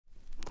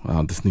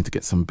I just need to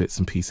get some bits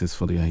and pieces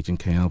for the Agent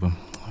K album.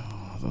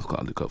 I've got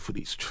to look up for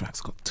these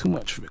tracks. Got too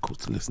much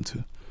records to listen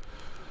to.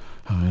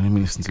 Let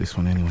me listen to this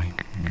one anyway.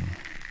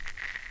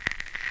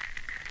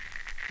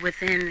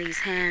 Within these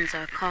hands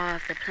are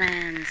carved the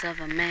plans of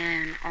a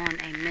man on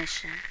a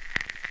mission.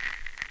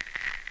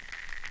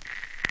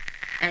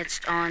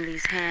 Etched on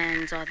these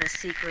hands are the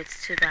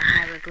secrets to the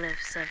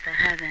hieroglyphs of the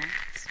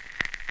heavens.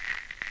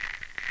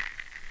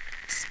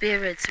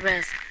 Spirits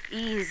rest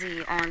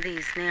easy on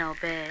these nail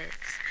beds.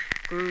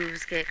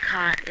 Grooves get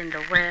caught in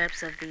the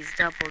webs of these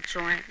double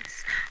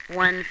joints.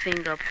 One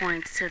finger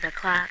points to the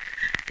clock,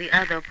 the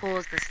other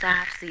pulls the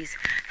stops. These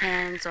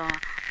hands are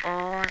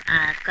all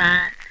I've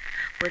got.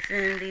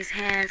 Within these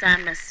hands I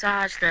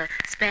massage the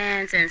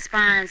spans and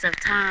spines of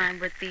time.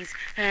 With these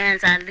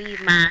hands I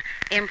leave my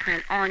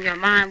imprint on your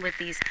mind. With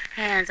these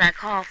hands I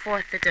call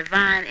forth the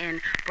divine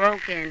in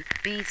broken,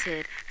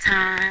 beated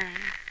time.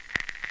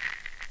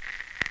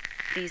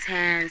 These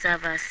hands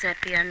of a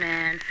sepia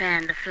man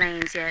fan the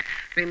flames yet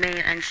remain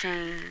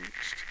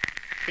unchanged.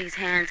 These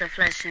hands of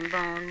flesh and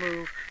bone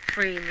move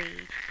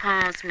freely.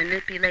 Palms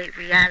manipulate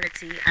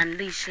reality,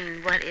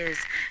 unleashing what is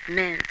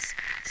meant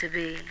to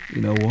be.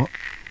 You know what?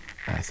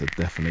 That's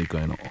definitely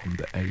going on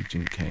the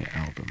Agent K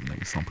album. Let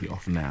me sample it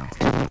off now.